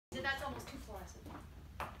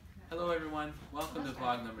Hello everyone, welcome to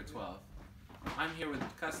vlog number 12. I'm here with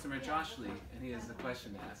customer Josh Lee, and he has a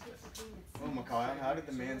question to ask us. Well, Mikhial, how did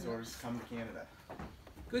the Menswears come to Canada?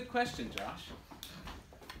 Good question, Josh.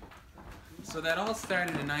 So that all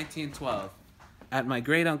started in 1912 at my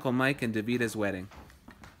great uncle Mike and Davita's wedding.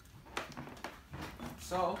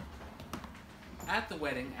 So, at the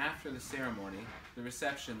wedding, after the ceremony, the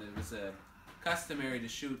reception, it was customary to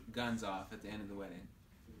shoot guns off at the end of the wedding.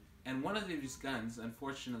 And one of these guns,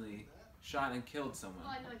 unfortunately, shot and killed someone.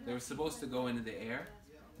 They were supposed to go into the air.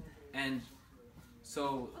 And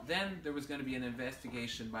so then there was going to be an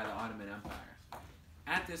investigation by the Ottoman Empire.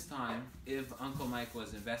 At this time, if Uncle Mike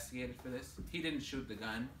was investigated for this, he didn't shoot the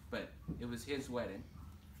gun, but it was his wedding.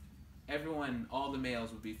 Everyone, all the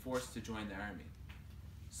males, would be forced to join the army.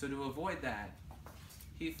 So to avoid that,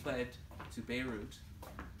 he fled to Beirut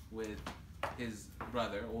with his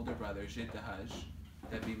brother, older brother, Jid Dahaj.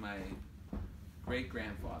 That'd be my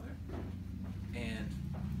great-grandfather. And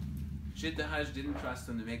Jid Dahaj didn't trust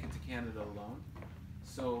him to make it to Canada alone.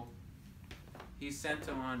 So he sent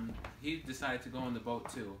him on, he decided to go on the boat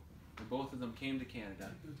too. And both of them came to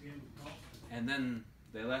Canada. And then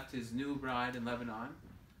they left his new bride in Lebanon.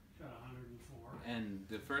 And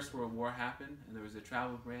the First World War happened, and there was a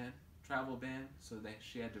travel ban, so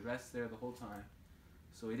she had to rest there the whole time.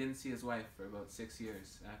 So he didn't see his wife for about 6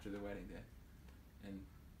 years after their wedding day. And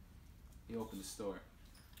he opened a store.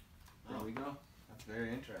 There we go. That's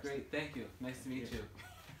very interesting. Great, thank you. Nice to meet you.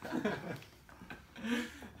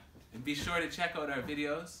 And be sure to check out our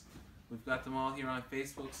videos. We've got them all here on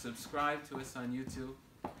Facebook. Subscribe to us on YouTube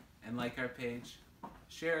and like our page.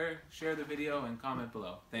 Share the video and comment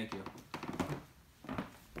below. Thank you.